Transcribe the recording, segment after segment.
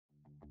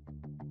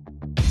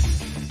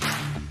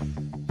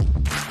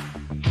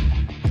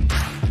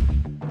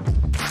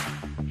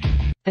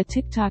A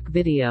TikTok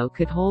video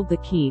could hold the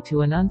key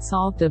to an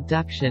unsolved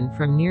abduction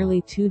from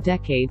nearly 2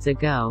 decades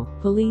ago.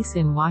 Police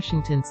in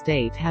Washington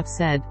state have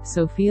said,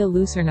 Sofia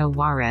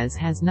Juarez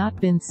has not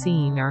been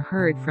seen or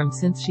heard from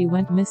since she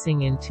went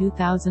missing in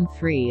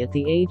 2003 at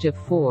the age of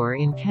 4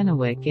 in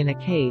Kennewick in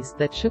a case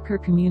that shook her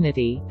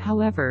community.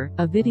 However,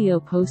 a video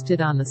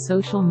posted on the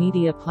social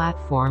media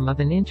platform of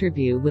an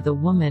interview with a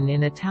woman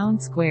in a town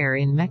square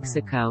in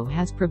Mexico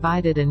has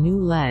provided a new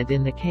lead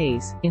in the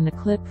case. In the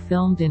clip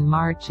filmed in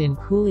March in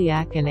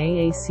Culiac and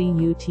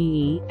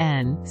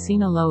Aacuten,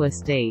 Sinaloa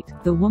State,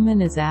 the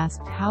woman is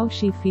asked how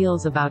she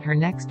feels about her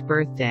next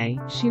birthday.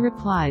 She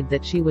replied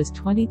that she was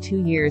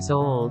 22 years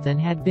old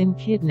and had been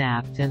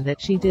kidnapped and that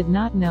she did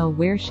not know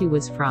where she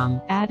was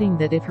from, adding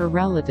that if her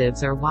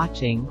relatives are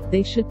watching,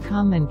 they should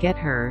come and get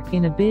her.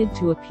 In a bid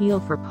to appeal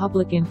for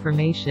public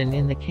information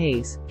in the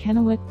case,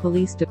 Kennewick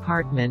Police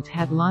Department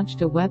had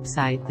launched a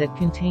website that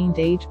contained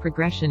age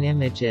progression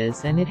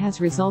images, and it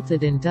has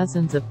resulted in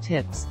dozens of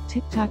tips.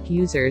 TikTok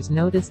users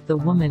noticed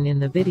the woman in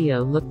the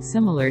video looked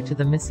similar to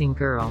the missing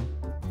girl.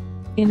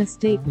 In a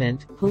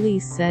statement,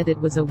 police said it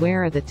was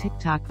aware of the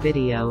TikTok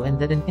video and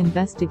that an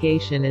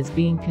investigation is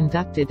being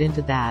conducted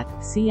into that.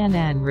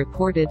 CNN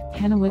reported.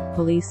 Kennewick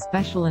Police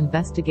Special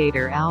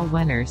Investigator Al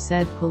Wenner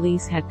said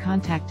police had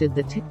contacted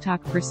the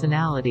TikTok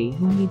personality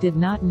whom he did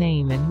not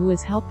name and who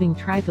is helping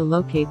try to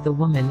locate the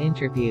woman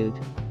interviewed.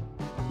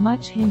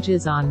 Much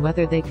hinges on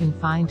whether they can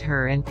find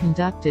her and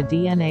conduct a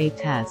DNA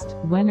test,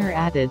 Wenner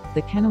added.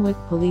 The Kennewick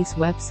Police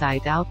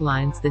website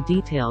outlines the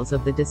details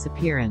of the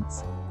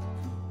disappearance.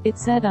 It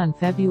said on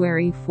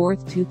February 4,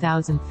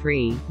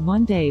 2003,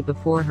 one day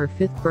before her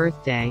 5th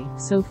birthday,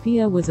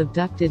 Sofia was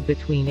abducted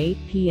between 8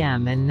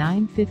 p.m. and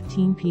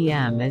 9:15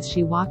 p.m. as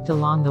she walked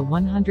along the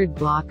 100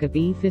 block of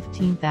E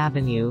 15th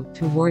Avenue,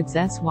 towards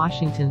S.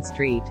 Washington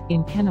Street,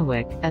 in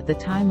Kennewick. At the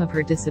time of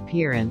her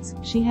disappearance,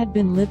 she had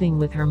been living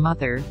with her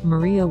mother,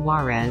 Maria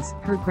Juarez,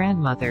 her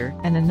grandmother,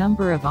 and a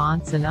number of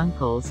aunts and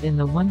uncles in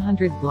the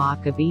 100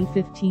 block of E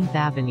 15th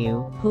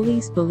Avenue.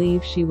 Police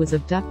believe she was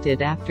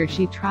abducted after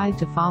she tried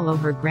to follow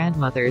her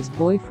grandmother's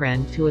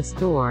boyfriend to a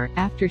store,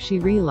 after she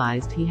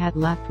realized he had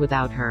left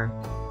without her.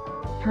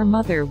 Her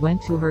mother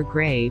went to her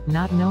grave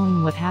not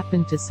knowing what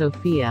happened to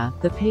Sofia,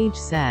 the page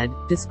said,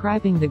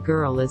 describing the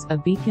girl as a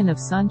beacon of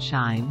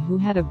sunshine who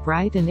had a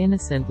bright and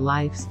innocent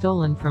life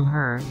stolen from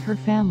her. Her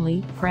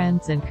family,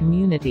 friends and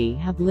community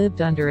have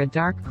lived under a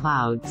dark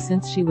cloud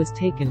since she was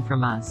taken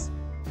from us.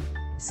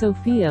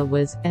 Sofia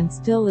was, and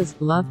still is,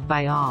 loved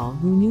by all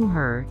who knew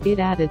her, it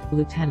added.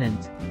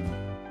 Lieutenant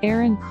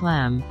Aaron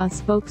Clem, a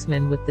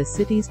spokesman with the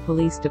city's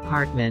police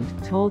department,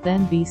 told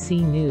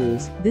NBC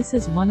News, "This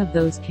is one of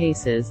those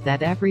cases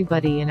that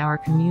everybody in our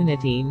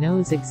community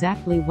knows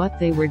exactly what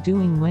they were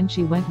doing when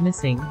she went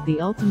missing. The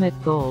ultimate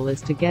goal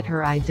is to get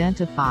her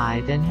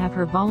identified and have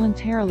her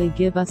voluntarily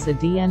give us a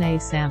DNA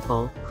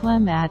sample,"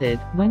 Clem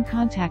added. When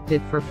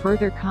contacted for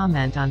further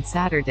comment on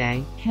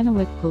Saturday,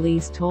 Kennewick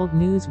police told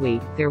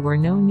Newsweek there were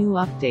no new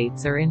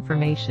updates or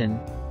information.